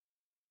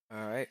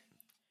All right,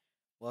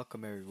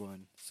 welcome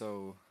everyone.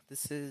 So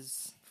this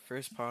is the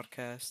first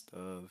podcast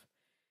of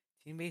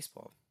Team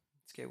Baseball.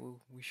 Let's get what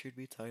we should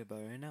be talking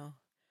about right now.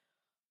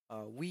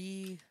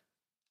 We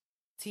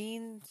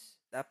teens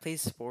that play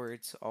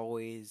sports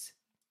always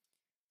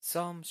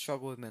some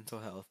struggle with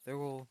mental health. There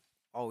will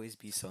always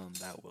be some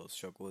that will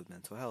struggle with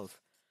mental health,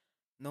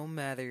 no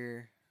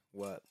matter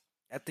what.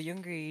 At the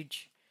younger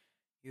age,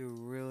 you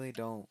really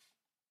don't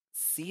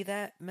see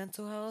that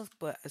mental health,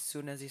 but as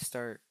soon as you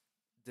start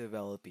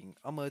developing,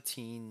 I'm a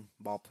teen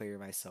ball player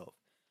myself.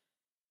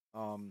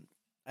 Um,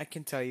 I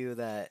can tell you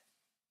that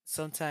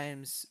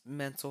sometimes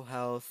mental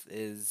health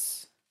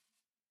is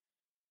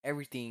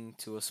everything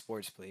to a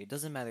sports play. It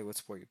doesn't matter what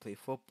sport you play,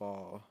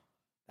 football,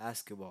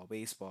 basketball,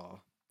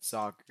 baseball,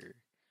 soccer.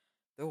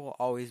 There will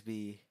always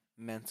be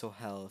mental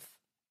health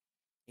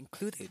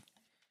included.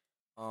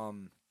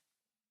 Um,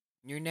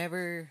 you're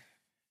never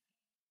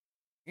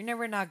you're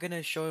never not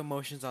gonna show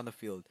emotions on the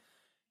field.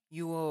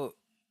 You will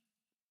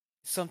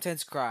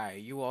sometimes cry.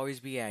 You will always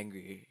be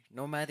angry.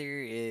 No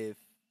matter if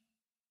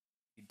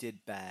you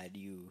did bad,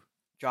 you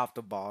dropped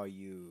the ball,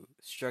 you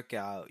struck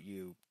out,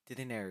 you did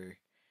an error.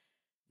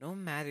 No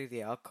matter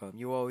the outcome,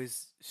 you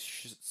always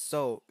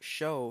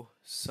show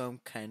some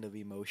kind of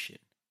emotion.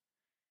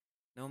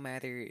 No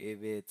matter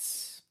if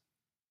it's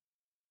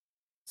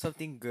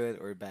something good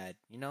or bad,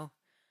 you know?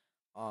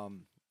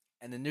 Um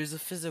and then there's a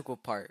physical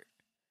part.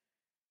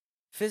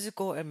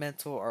 Physical and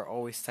mental are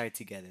always tied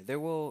together. There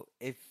will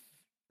if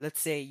let's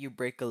say you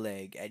break a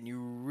leg and you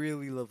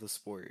really love the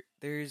sport,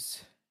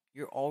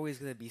 you're always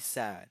going to be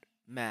sad,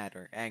 mad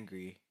or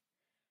angry.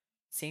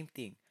 Same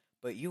thing.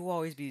 But you will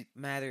always be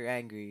mad or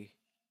angry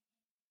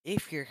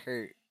if you're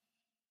hurt.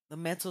 The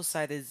mental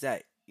side is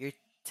that you're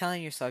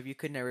telling yourself you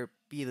could never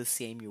be the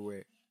same you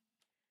were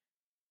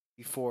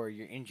before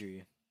your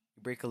injury.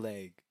 You break a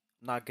leg,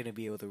 I'm not gonna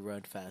be able to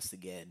run fast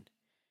again.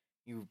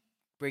 You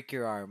break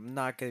your arm, I'm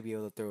not gonna be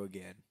able to throw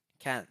again.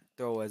 Can't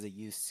throw as I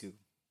used to.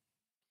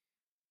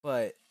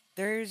 But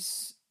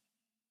there's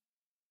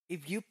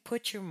if you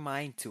put your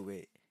mind to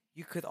it,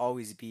 you could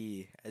always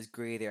be as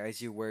great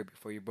as you were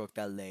before you broke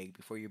that leg,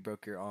 before you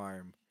broke your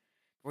arm,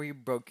 before you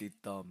broke your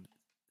thumb.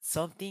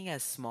 Something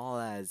as small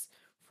as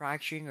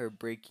fracturing or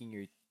breaking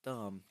your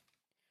thumb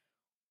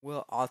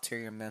will alter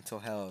your mental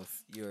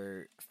health,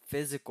 your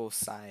physical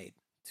side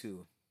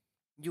too.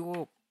 You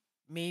will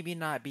maybe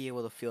not be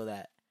able to feel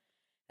that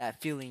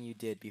feeling you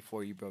did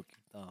before you broke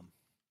your thumb.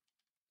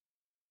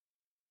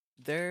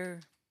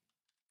 There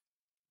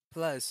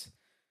plus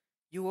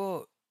you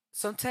will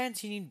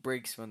sometimes you need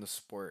breaks from the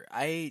sport.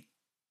 I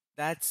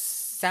that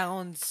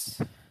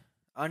sounds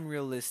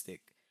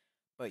unrealistic,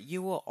 but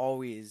you will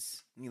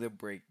always need a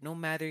break no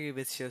matter if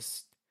it's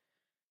just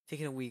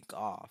taking a week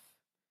off.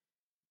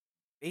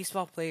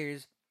 Baseball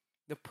players,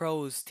 the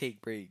pros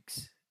take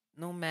breaks.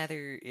 No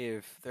matter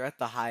if they're at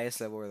the highest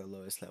level or the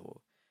lowest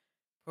level,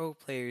 pro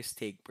players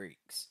take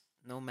breaks.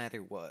 No matter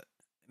what.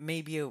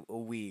 Maybe a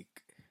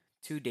week,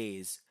 2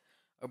 days.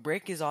 A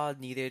break is all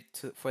needed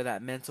for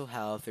that mental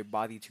health or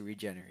body to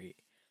regenerate.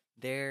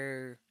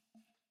 Their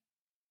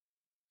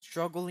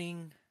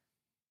struggling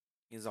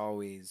is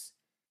always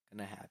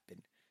gonna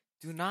happen.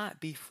 Do not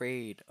be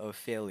afraid of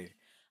failure.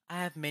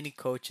 I have many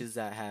coaches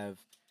that have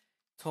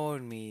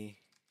told me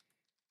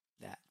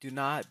that do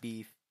not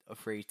be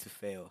afraid to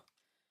fail.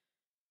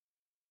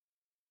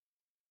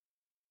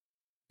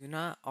 Do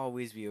not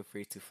always be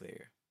afraid to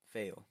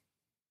fail.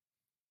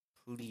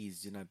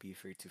 Please do not be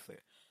afraid to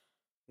fail.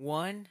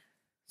 One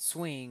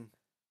swing,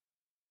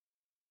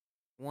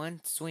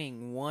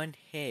 one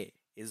hit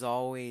is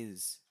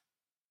always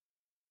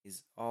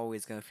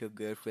gonna feel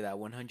good for that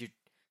 100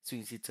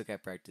 swings you took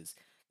at practice.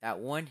 That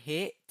one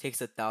hit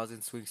takes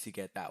 1,000 swings to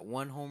get. That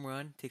one home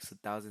run takes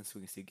 1,000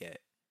 swings to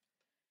get.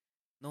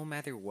 No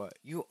matter what,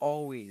 you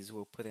always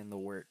will put in the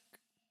work.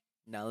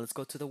 Now let's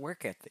go to the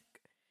work ethic.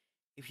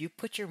 If you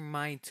put your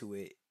mind to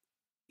it,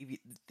 if you,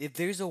 if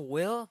there's a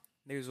will,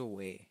 there's a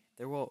way.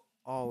 There will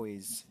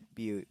always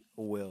be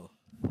a will.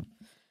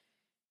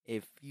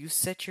 If you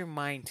set your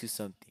mind to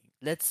something,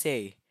 let's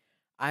say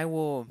I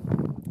will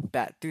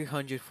bat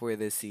 300 for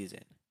this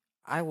season.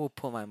 I will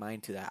put my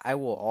mind to that. I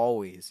will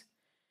always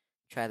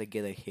try to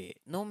get a hit.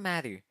 No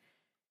matter.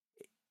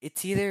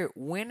 It's either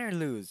win or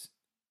lose.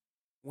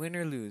 Win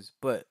or lose.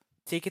 But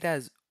take it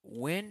as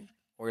win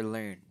or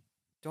learn.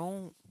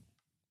 Don't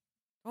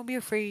don't be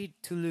afraid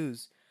to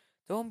lose.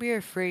 Don't be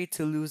afraid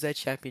to lose that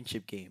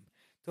championship game.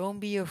 Don't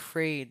be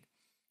afraid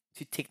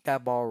to take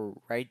that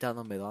ball right down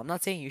the middle. I'm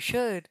not saying you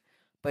should,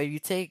 but if you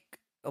take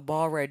a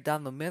ball right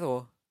down the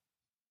middle,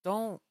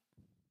 don't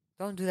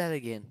don't do that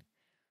again.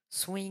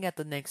 Swing at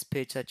the next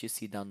pitch that you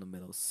see down the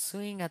middle.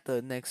 Swing at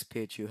the next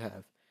pitch you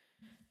have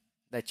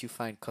that you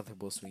find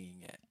comfortable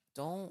swinging at.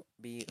 Don't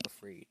be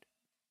afraid.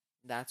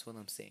 That's what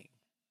I'm saying.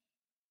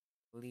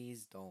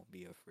 Please don't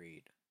be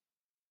afraid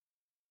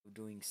of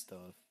doing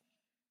stuff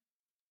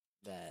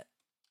that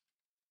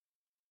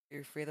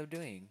you're afraid of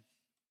doing.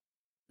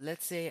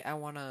 Let's say I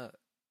want to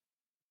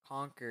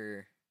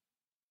conquer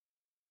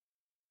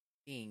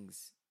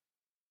things.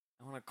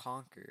 I want to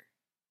conquer.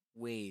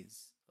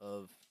 ways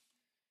of,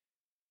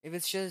 if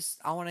it's just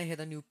I want to hit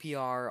a new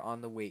PR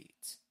on the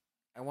weight,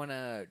 I want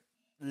to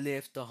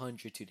lift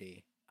 100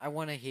 today. I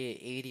want to hit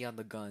 80 on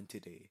the gun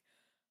today.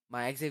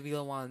 My exit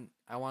velo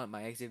I want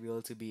my exit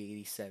velo to be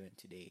 87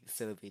 today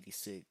instead of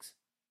 86.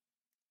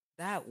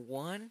 That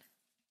one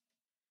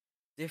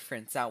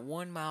difference, that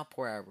 1 mile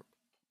per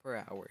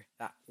hour,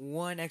 that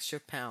one extra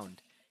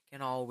pound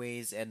can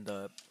always end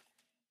up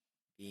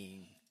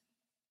being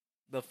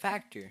the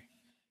factor.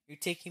 You're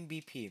taking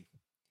BP.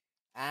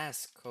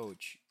 Ask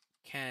coach,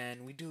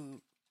 can we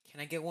do can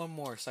I get one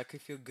more so I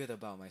could feel good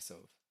about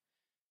myself?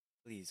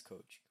 Please,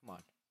 coach. Come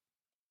on.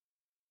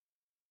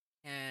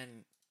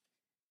 And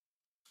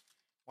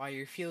while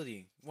you're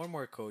fielding, one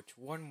more, coach.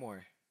 One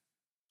more.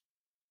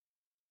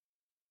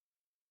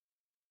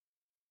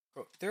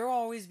 There will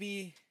always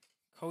be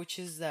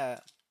coaches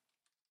that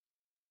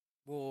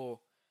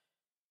will.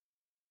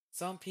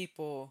 Some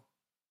people,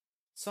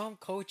 some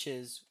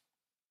coaches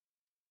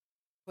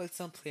put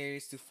some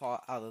players to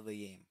fall out of the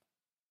game.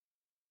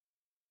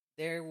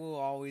 There will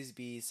always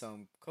be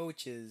some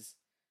coaches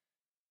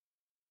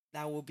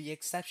that will be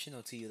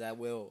exceptional to you, that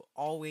will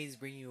always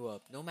bring you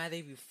up. No matter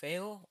if you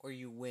fail or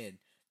you win,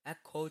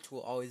 that coach will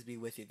always be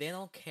with you. They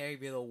don't care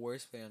if you're the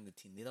worst player on the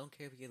team, they don't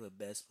care if you're the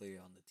best player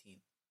on the team.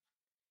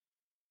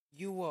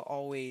 You will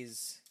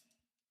always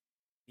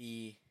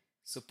be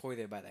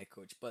supported by that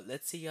coach. But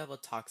let's say you have a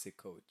toxic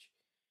coach.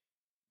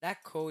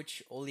 That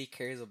coach only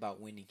cares about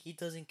winning. He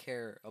doesn't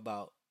care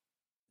about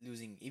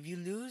losing. If you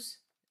lose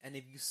and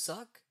if you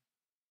suck,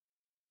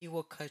 he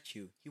will cut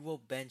you. He will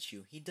bench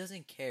you. He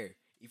doesn't care.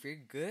 If you're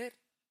good,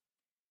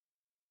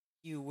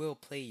 he will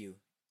play you.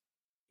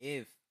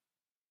 If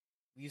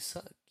you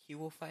suck, he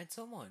will find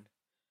someone.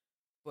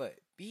 But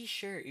be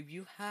sure, if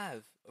you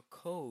have a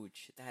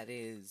coach that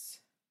is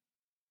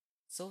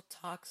so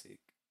toxic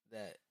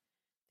that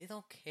they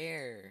don't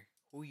care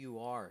who you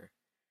are,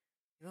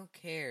 they don't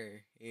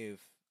care if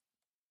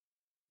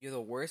you're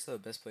the worst or the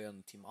best player on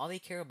the team. All they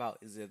care about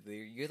is that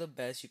you're the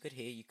best, you could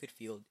hit, you could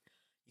field,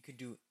 you could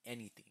do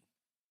anything.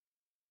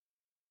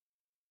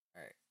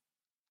 Alright.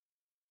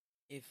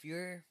 If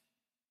you're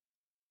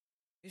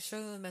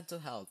struggling with mental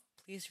health,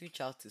 please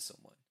reach out to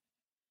someone.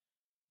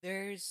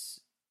 There's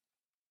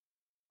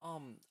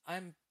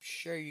I'm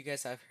sure you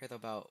guys have heard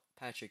about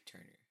Patrick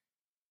Turner.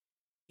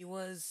 He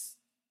was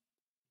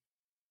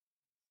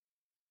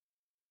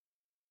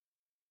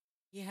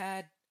he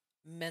had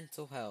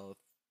mental health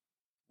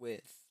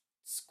with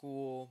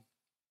school,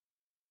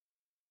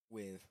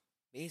 with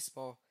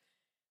baseball.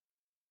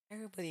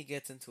 Everybody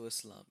gets into a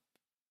slump.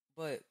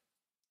 But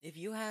if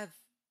you have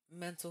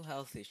mental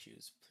health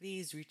issues,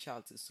 please reach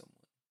out to someone.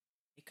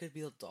 It could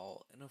be a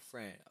doll and a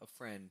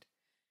friend,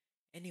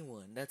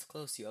 anyone that's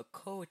close to you, a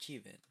coach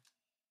even.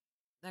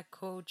 That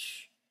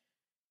coach,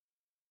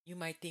 you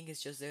might think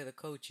is just there to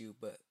coach you,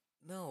 but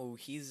no,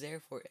 he's there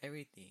for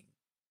everything.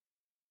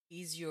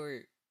 He's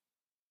your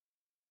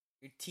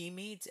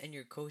teammates and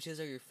your coaches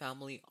are your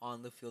family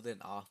on the field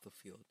and off the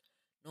field.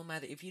 No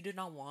matter if you do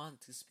not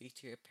want to speak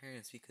to your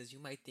parents because you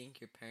might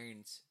think your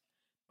parents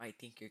might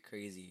think you're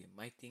crazy,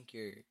 might think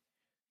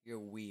you're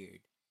weird.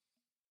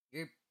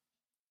 Your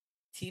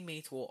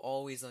teammates will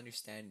always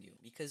understand you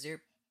because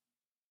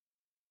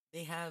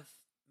they have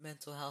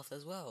mental health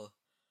as well.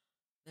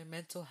 Their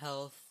mental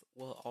health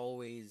will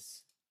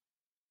always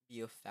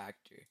be a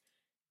factor.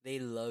 They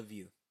love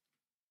you.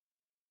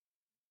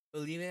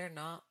 Believe it or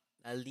not,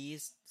 at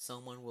least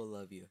someone will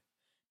love you.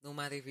 No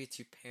matter if it's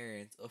your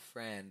parents, a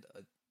friend,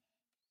 a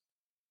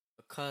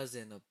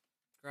cousin, a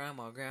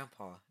grandma,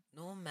 grandpa,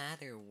 no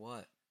matter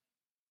what,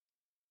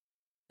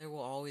 there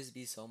will always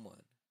be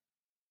someone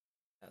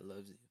that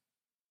loves you.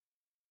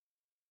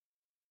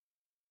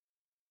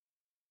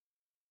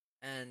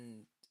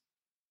 And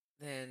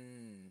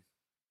then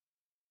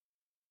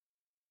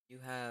you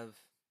have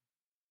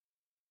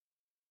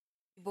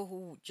people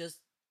who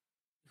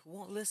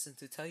won't listen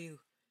to tell you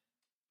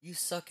you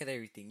suck at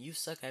everything. You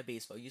suck at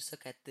baseball. You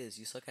suck at this.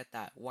 You suck at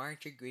that. Why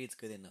aren't your grades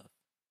good enough?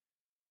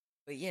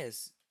 But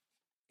yes,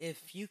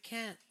 if you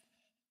can't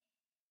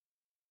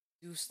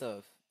do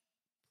stuff,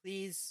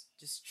 please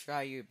just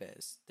try your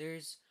best.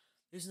 There's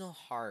no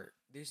heart.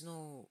 There's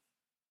no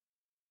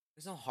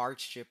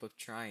hardship of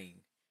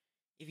trying.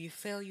 If you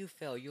fail, you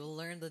fail. You'll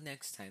learn the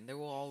next time. There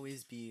will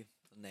always be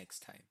the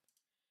next time.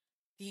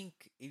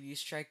 Think if you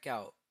strike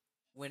out,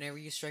 whenever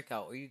you strike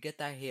out or you get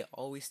that hit,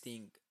 always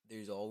think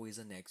there's always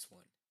a next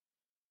one.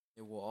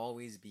 There will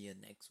always be a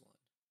next one.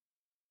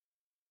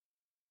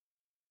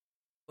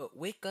 But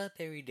wake up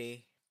every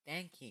day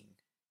thanking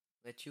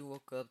that you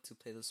woke up to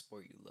play the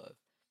sport you love.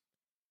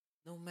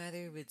 No matter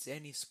if it's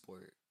any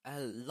sport,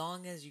 as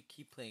long as you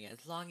keep playing,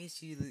 as long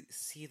as you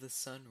see the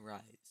sun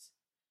rise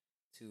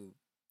to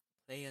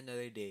play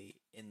another day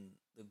in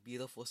the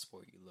beautiful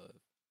sport you love.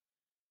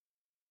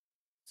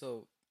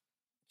 So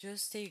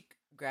just take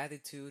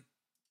gratitude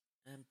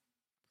and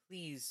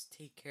please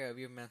take care of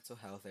your mental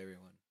health,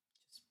 everyone.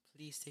 Just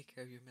please take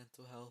care of your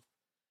mental health.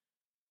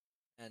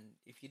 And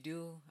if you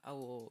do, I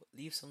will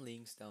leave some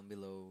links down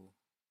below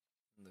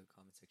in the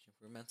comment section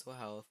for mental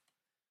health.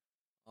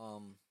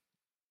 Um,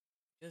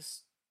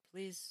 just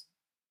please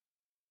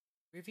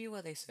review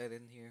what I said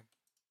in here.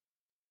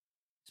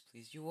 Just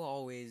please, you will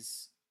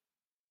always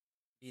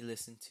be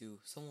listened to.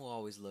 Someone will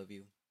always love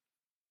you.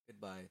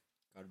 Goodbye.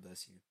 God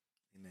bless you.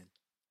 Amen.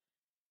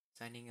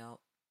 Signing out.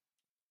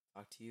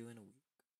 Talk to you in a week.